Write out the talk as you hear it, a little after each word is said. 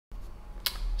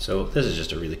So this is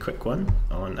just a really quick one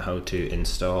on how to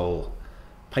install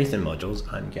Python modules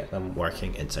and get them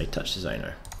working inside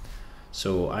Touchdesigner.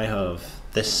 So I have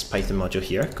this Python module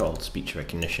here called Speech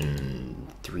Recognition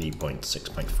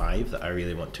 3.6.5 that I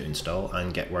really want to install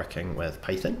and get working with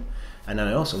Python. And then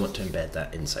I also want to embed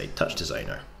that inside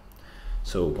Touchdesigner.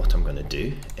 So what I'm going to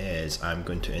do is I'm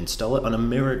going to install it on a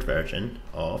mirrored version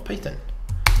of Python.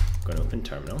 I'm going to open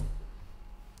Terminal.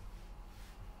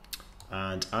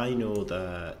 And I know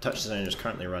that Touchdesigner is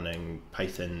currently running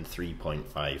Python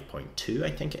 3.5.2, I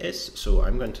think it is. So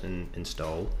I'm going to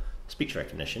install speech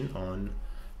recognition on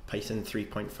Python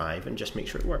 3.5 and just make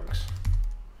sure it works.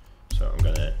 So I'm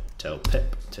going to tell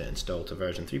pip to install to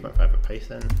version 3.5 of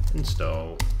Python,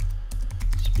 install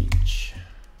speech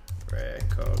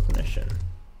recognition.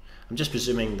 I'm just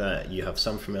presuming that you have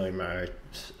some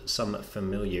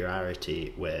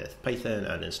familiarity with Python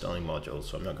and installing modules,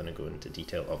 so I'm not going to go into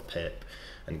detail of pip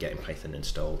and getting Python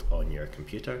installed on your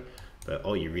computer, but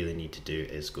all you really need to do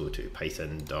is go to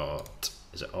python.org?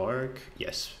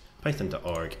 Yes,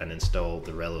 python.org and install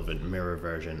the relevant mirror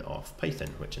version of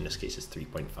Python, which in this case is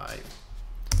 3.5.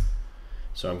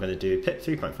 So I'm going to do pip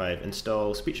 3.5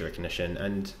 install speech recognition,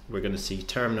 and we're going to see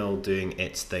Terminal doing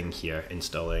its thing here,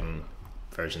 installing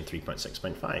version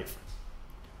 3.6.5.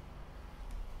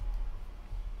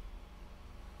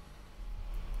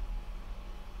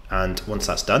 And once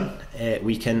that's done,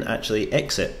 we can actually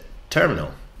exit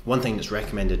Terminal. One thing that's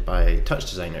recommended by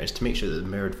Touchdesigner is to make sure that the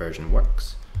mirrored version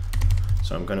works.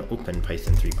 So I'm going to open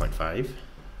Python 3.5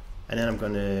 and then I'm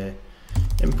going to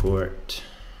import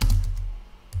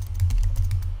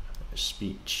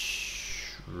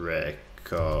speech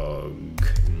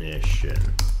recognition.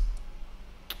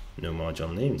 No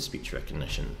module name, speech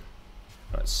recognition.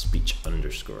 That's speech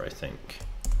underscore, I think.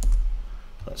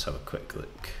 Let's have a quick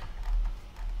look.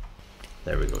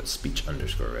 There we go, it's speech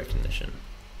underscore recognition.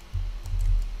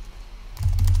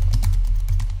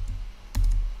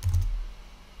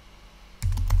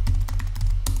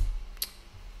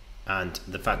 And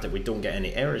the fact that we don't get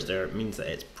any errors there means that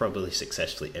it's probably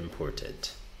successfully imported.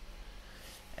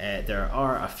 There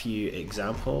are a few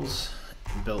examples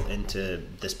built into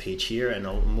this page here, and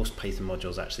most Python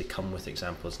modules actually come with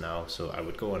examples now, so I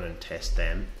would go on and test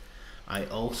them. I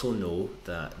also know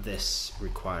that this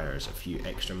requires a few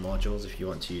extra modules if you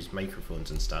want to use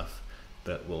microphones and stuff,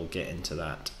 but we'll get into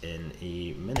that in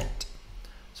a minute.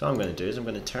 So what I'm going to do is I'm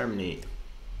going to terminate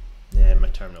my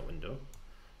terminal window,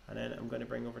 and then I'm going to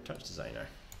bring over Touchdesigner.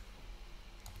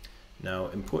 Now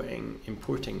importing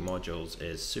modules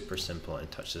is super simple in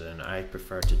Touchdesigner. I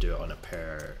prefer to do it on a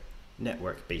per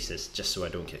network basis just so I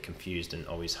don't get confused and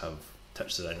always have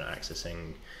Touchdesigner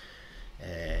accessing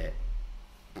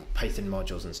Python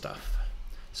modules and stuff.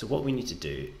 So what we need to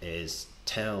do is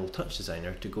tell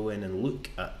Touchdesigner to go in and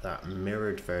look at that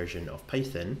mirrored version of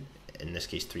Python, in this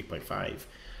case 3.5,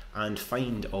 and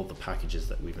find all the packages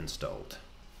that we've installed.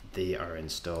 They are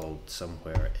installed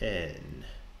somewhere in,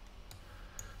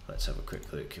 let's have a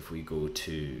quick look. If we go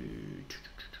to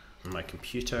my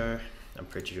computer, I'm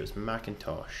pretty sure it's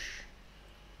Macintosh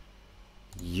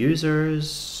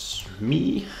users,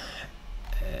 me,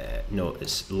 no,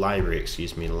 it's library,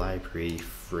 excuse me, library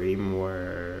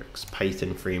frameworks,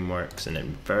 Python frameworks, and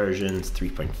then versions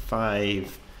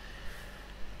 3.5,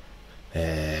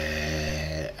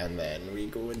 and then we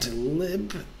go into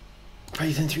lib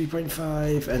Python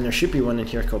 3.5, and there should be one in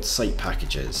here called site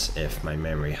packages if my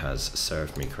memory has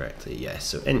served me correctly. Yes,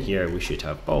 so in here we should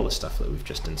have all the stuff that we've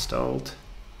just installed.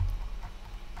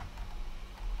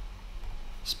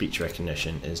 Speech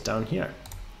recognition is down here.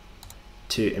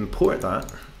 To import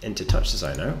that into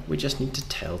Touchdesigner, we just need to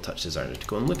tell Touchdesigner to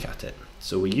go and look at it.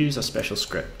 So we use a special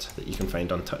script that you can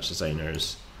find on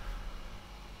Touchdesigner's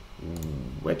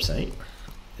website.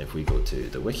 If we go to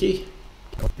the wiki,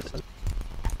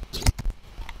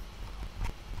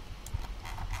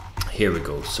 here we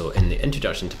go. So in the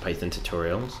introduction to Python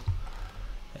tutorials,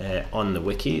 on the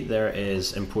wiki there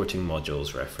is importing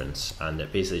modules reference, and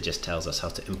it basically just tells us how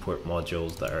to import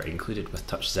modules that are included with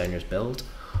Touchdesigner's build,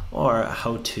 or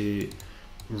how to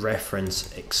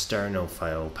reference external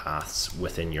file paths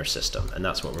within your system, and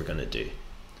that's what we're going to do.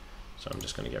 So I'm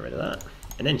just going to get rid of that,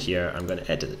 and in here I'm going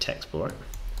to edit the text export.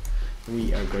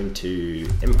 We are going to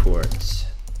import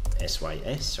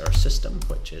sys, or system,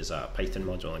 which is a Python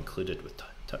module included with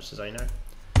Touchdesigner.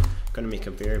 I'm going to make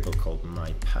a variable called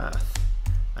myPath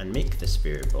and make this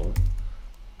variable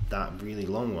that really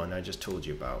long one I just told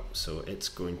you about. So it's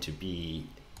going to be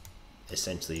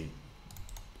essentially,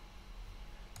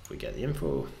 if we get the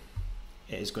info,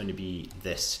 it is going to be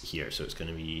this here. So it's going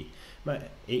to be my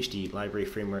HD library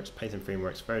frameworks, Python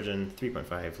frameworks version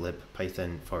 3.5 lib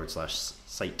python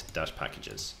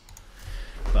 /site-packages.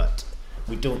 But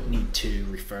we don't need to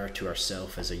refer to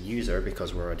ourselves as a user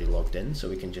because we're already logged in, so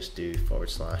we can just do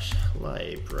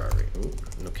 /library, oh,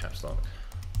 no caps lock,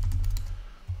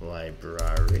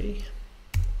 library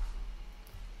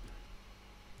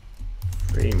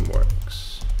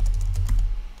frameworks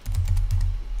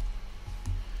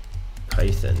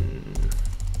Python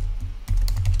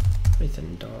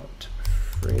dot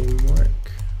framework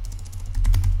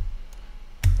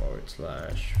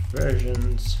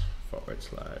 /versions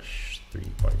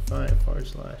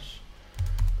 /3.5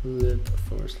 /lib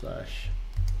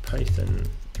 /python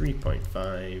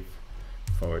 3.5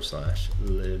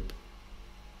 /lib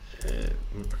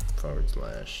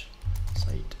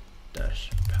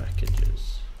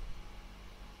 /site-packages.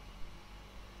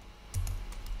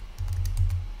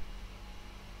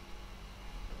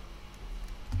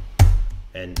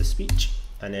 End the speech,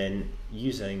 and then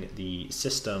using the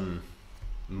system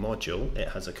module, it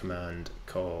has a command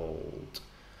called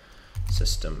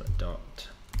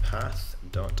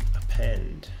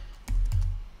system.path.append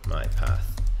my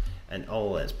path, and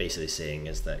all it's basically saying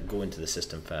is that go into the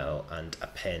system file and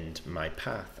append my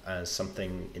path as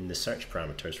something in the search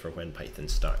parameters for when Python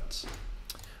starts.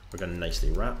 We're going to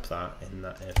nicely wrap that in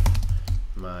that if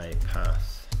my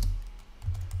path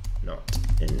not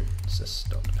in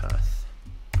sys.path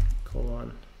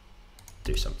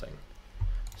do something.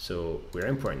 So we're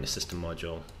importing the system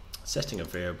module, setting a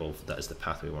variable that is the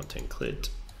path we want to include.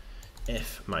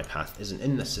 If my path isn't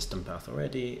in the system path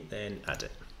already, then add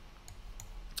it.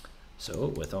 So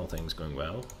with all things going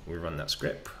well, we run that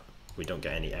script, we don't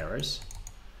get any errors,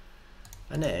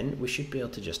 and then we should be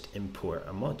able to just import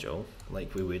a module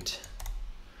like we would,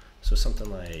 so something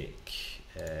like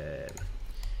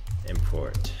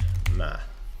import math,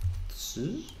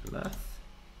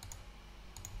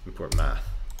 import math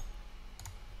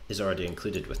is already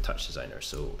included with Touchdesigner,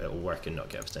 so it will work and not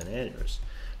give us any errors.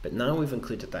 But now we've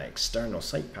included that external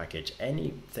site package,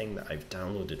 anything that I've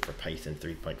downloaded for Python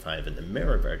 3.5 in the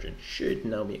mirror version should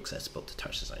now be accessible to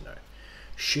Touchdesigner.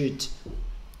 Should,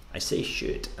 I say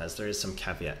should, as there is some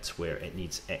caveats where it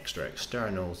needs extra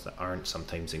externals that aren't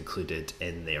sometimes included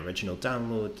in the original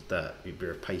download that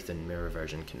your Python mirror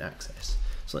version can access.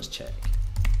 So let's check.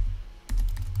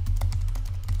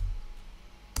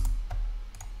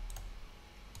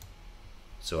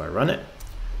 So I run it,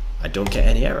 I don't get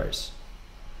any errors.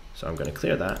 So I'm going to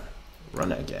clear that,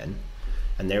 run it again,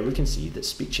 and there we can see that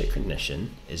speech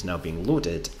recognition is now being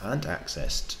loaded and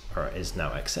accessed, or is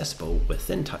now accessible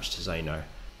within Touchdesigner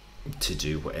to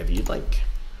do whatever you'd like.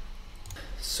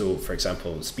 So for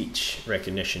example, speech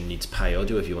recognition needs Pi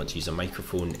audio if you want to use a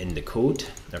microphone in the code,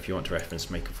 or if you want to reference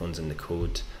microphones in the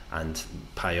code, and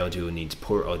Pi audio needs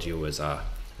port audio as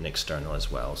an external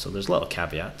as well. So there's a lot of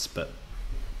caveats, but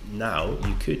now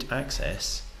you could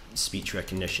access speech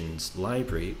recognition's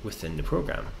library within the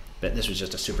program. But this was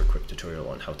just a super quick tutorial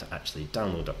on how to actually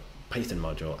download a Python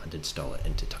module and install it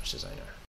into Touchdesigner.